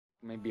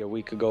Maybe a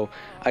week ago,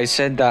 I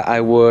said that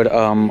I would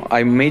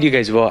I made you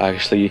guys vote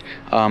actually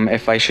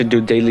if I should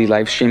do daily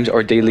live streams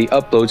or daily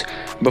uploads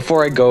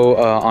before I go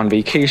on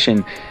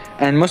vacation.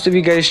 And most of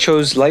you guys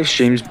chose live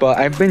streams, but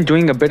I've been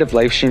doing a bit of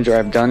live streams, or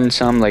I've done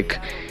some, like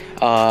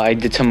I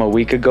did some a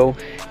week ago.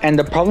 And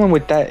the problem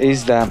with that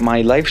is that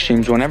my live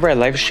streams, whenever I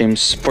live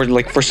streams,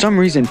 for some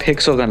reason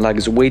pixel and lag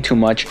is way too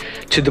much,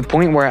 to the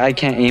point where I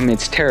can't aim.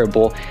 It's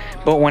terrible.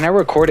 But when I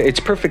record it, it's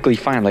perfectly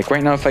fine. Like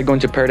right now, if I go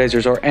into Paradise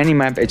Resort, any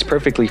map, it's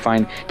perfectly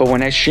fine. But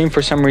when I stream,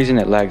 for some reason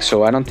it lags,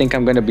 so I don't think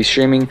I'm going to be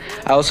streaming.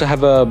 I also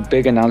have a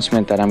big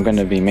announcement that I'm going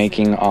to be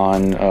making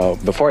on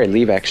before I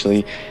leave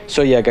actually.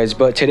 So yeah guys,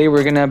 but today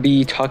we're going to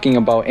be talking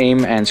about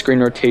aim and screen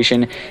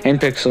rotation in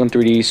Pixel and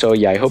 3D. So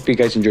yeah, I hope you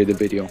guys enjoyed the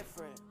video.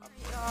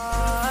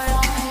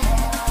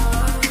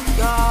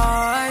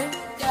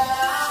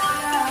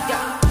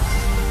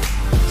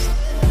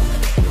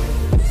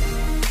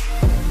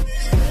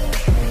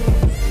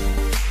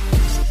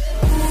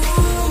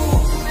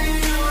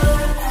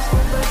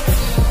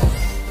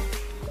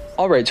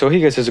 Alright, so hey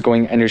guys, how's it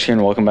going? EnderR here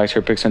and welcome back to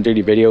our Pixel and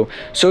 3D video.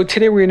 So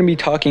today we're going to be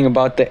talking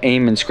about the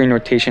aim and screen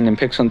rotation in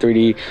Pixel and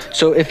 3D.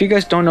 So if you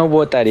guys don't know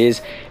what that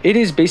is, it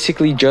is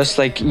basically just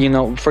like, you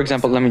know, for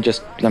example, let me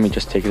just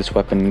take this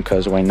weapon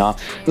because why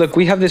not? Look,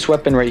 we have this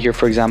weapon right here,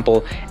 for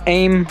example.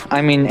 Aim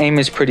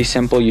is pretty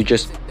simple.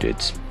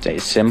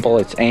 It's simple.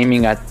 It's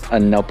aiming at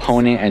an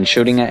opponent and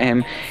shooting at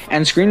him.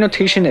 And screen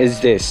rotation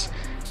is this,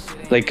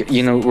 like,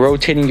 you know,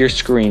 rotating your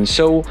screen.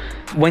 So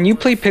when you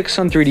play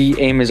Pixel and 3D,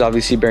 aim is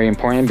obviously very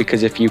important,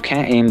 because if you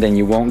can't aim, then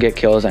you won't get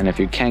kills, and if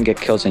you can't get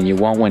kills, then you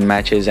won't win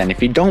matches, and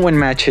if you don't win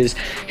matches,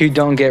 you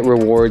don't get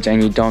rewards,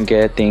 and you don't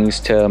get things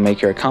to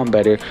make your account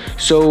better.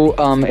 So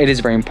it is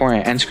very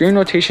important. And screen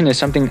rotation is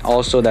something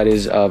also that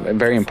is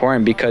very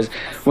important, because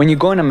when you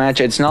go in a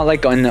match, it's not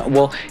like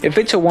well, if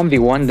it's a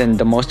 1v1, then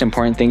the most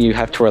important thing you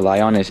have to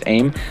rely on is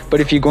aim. But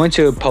if you go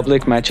into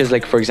public matches,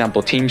 like for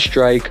example team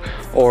strike,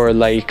 or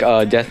like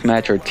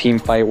deathmatch or team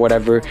fight,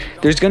 whatever,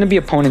 there's going to be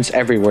opponents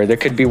everywhere. There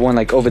could be one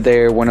like over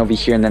there, one over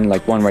here, and then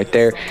like one right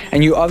there,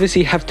 and you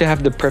obviously have to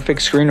have the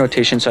perfect screen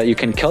rotation so that you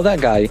can kill that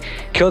guy,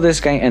 kill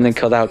this guy, and then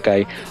kill that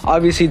guy.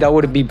 Obviously that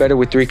would be better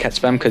with 3-cat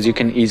spam, because you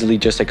can easily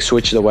just like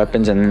switch the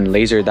weapons and then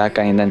laser that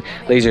guy, and then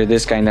laser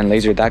this guy, and then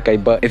laser that guy.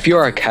 But if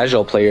you're a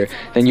casual player,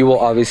 then you will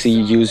obviously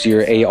use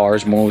your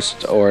ARs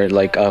most, or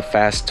like a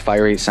fast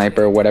fire rate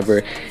sniper or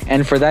whatever,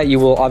 and for that you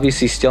will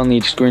obviously still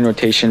need screen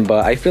rotation.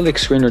 But I feel like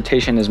screen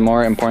rotation is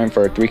more important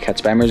for 3-cat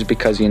spammers,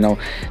 because you know,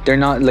 they're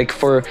not like,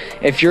 for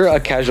if you're a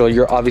casual,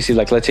 you're obviously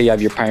like, let's say you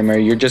have your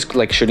primary, you're just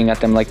like shooting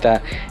at them like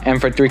that, and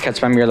for 3-cat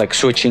spam you're like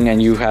switching,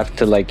 and you have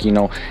to like, you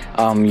know,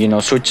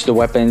 switch the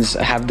weapons,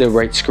 have the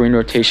right screen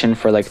rotation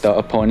for like the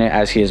opponent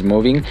as he is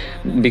moving,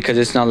 because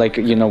it's not like,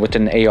 you know, with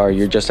an AR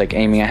you're just like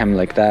aiming at him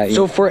like that.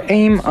 So for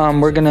aim,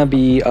 we're gonna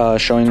be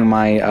showing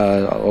my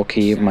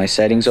my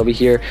settings over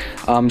here.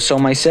 So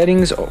my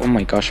settings, oh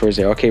my gosh, where is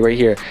it? Okay, right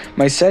here.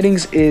 My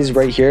settings is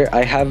right here.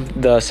 I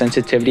have the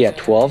sensitivity at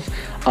 12.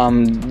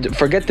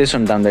 Forget this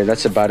one down there,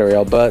 that's a battle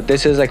royale, but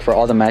this is like for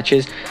all the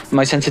matches.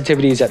 My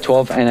sensitivity is at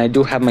 12, and I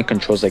do have my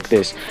controls like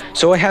this.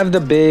 So I have the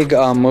big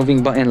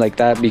moving button like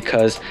that,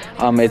 because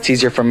it's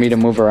easier for me to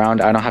move around.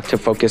 I don't have to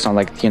focus on,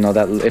 like, you know,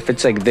 that if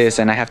it's like this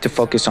and I have to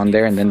focus on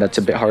there, and then that's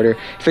a bit harder.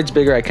 If it's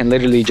bigger, I can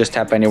literally just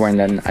tap anywhere and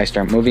then I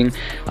start moving.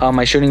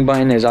 My shooting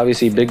button is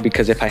obviously big,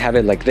 because if I have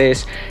it like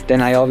this,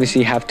 then I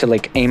obviously have to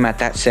like aim at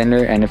that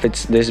center, and if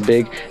it's this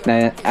big,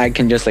 then I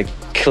can just like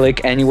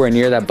click anywhere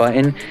near that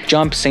button.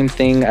 Jump, same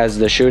thing as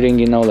the shooting,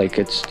 you know, like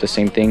it's the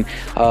same thing.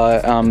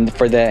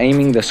 For the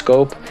aiming, the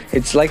scope,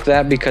 it's like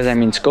that, because I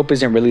mean scope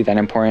isn't really that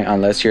important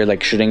unless you're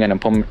like shooting an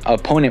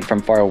opponent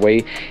from far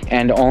away,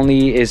 and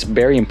only is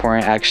very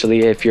important actually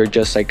if you're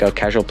just like a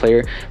casual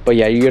player. But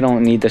yeah, you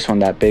don't need this one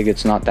that big,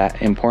 it's not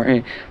that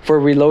important. For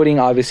reloading,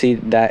 obviously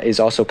that is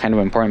also kind of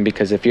important,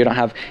 because if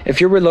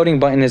your reloading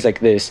button is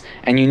like this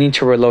and you need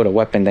to reload a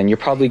weapon, then you're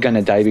probably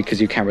gonna die because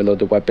you can't reload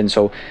the weapon.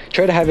 So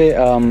try to have it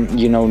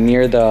you know,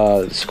 near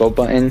the scope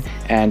button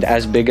and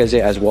as big as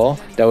it as well.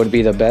 That would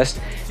be the best.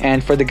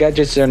 And for the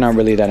gadgets, they're not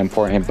really that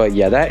important, but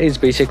yeah, that is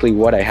basically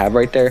what I have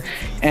right there.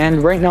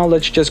 And right now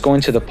let's just go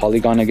into the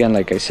polygon again,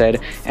 like I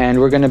said, and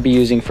we're going to be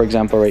using, for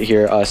example, right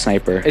here, a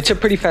sniper. It's a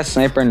pretty fast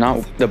sniper,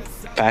 not the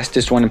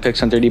fastest one in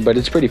Pixel and 3D, but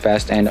it's pretty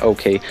fast and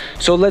okay.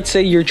 So let's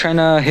say you're trying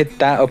to hit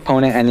that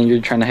opponent, and then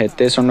you're trying to hit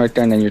this one right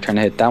there, and then you're trying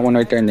to hit that one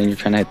right there, and then you're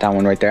trying to hit that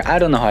one right there. I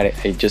don't know how I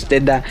just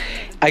did that.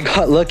 I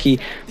got lucky.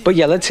 But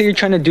yeah, let's say you're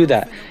trying to do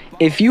that.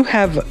 If you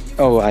have,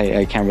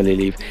 I can't really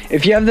leave.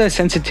 If you have the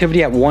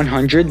sensitivity at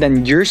 100,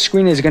 then your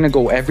screen is going to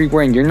go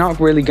everywhere, and you're not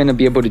really going to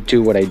be able to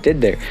do what I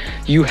did there.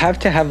 You have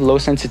to have low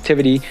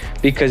sensitivity,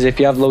 because if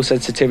you have low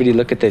sensitivity,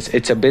 look at this,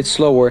 it's a bit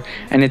slower,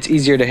 and it's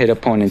easier to hit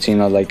opponents, you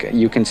know, like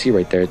you can see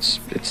right there,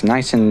 it's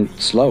nice and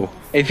slow.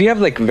 if you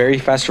have like very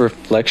fast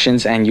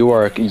reflections and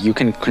you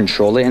can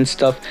control it and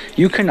stuff,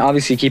 you can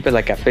obviously keep it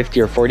like at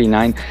 50 or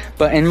 49.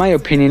 But in my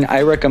opinion,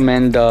 I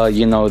recommend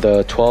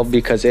the 12,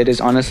 because it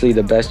is honestly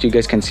the best. You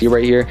guys can see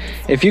right here,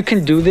 if you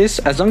can do this,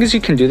 as long as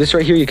you can do this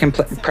right here, you can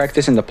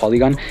practice in the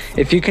polygon.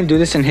 If you can do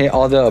this and hit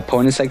all the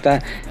opponents like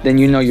that, then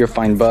you're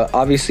fine. But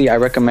obviously I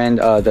recommend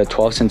the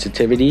 12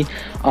 sensitivity.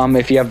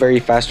 If you have very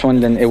fast one,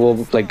 then it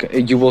will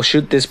you will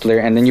shoot this player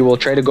and then you will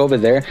try to go over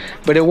there,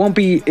 but it won't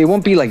be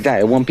like that.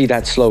 It won't be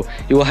that slow.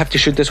 You will have to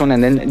shoot this one,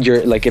 and then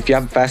you're like, if you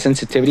have fast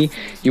sensitivity,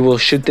 you will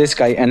shoot this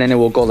guy and then it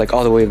will go like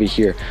all the way over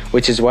here,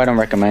 which is why I don't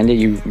recommend it.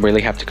 You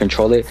really have to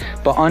control it.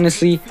 But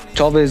honestly,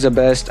 12 is the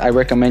best. I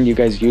recommend you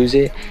guys use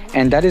it,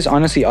 and that is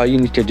honestly all you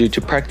need to do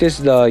to practice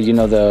the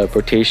the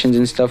rotations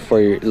and stuff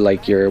for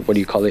your what do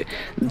you call it,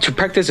 to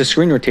practice the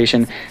screen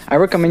rotation. I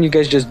recommend you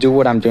guys just do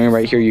what I'm doing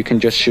right here. You can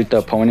just shoot the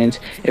opponent.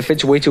 If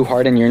it's way too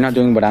hard and you're not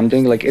doing what I'm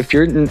doing, like if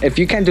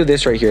you can't do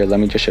this right here, let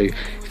me just show you.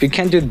 If you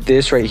can't do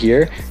this right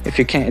here, if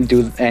you can't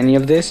do any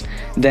of this,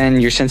 then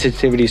your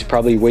sensitivity is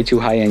probably way too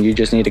high and you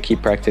just need to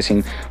keep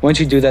practicing. Once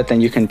you do that,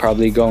 then you can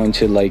probably go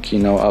into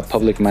a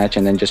public match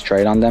and then just try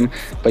it on them.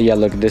 But yeah,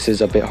 look, this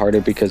is a bit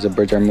harder because the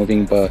birds are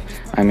moving, but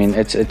I mean,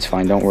 it's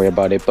fine, don't worry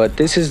about it. But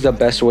this is the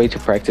best way to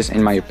practice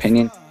in my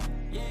opinion.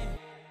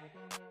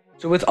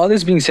 So with all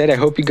this being said, I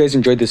hope you guys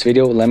enjoyed this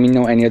video. Let me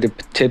know any other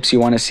tips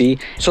you want to see.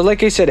 So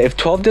like I said, if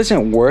 12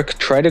 doesn't work,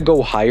 try to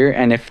go higher.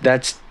 And if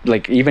that's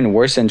like even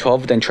worse than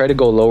 12, then try to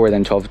go lower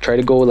than 12. Try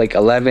to go like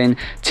 11,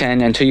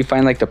 10 until you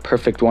find like the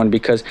perfect one,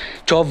 because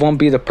 12 won't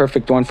be the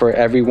perfect one for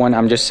everyone.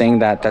 I'm just saying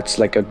that that's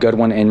like a good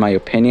one in my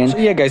opinion. So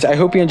yeah guys, I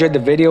hope you enjoyed the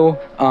video.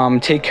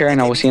 Take care and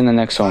I will see you in the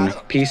next one.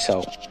 Peace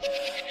out.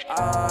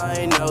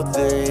 I know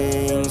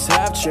things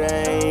have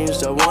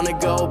changed. I wanna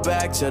go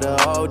back to the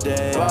old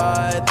days,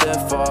 but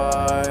they're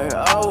far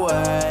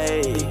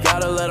away.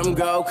 Gotta let them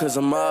go, cause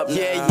I'm up.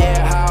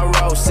 Yeah, how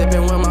I roll,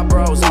 sipping with my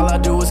bros. All I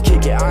do is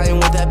kick it, I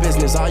ain't with that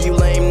business. All you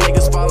lame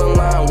niggas fall in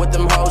line with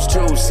them hoes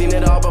too. Seen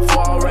it all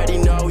before, already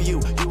know you.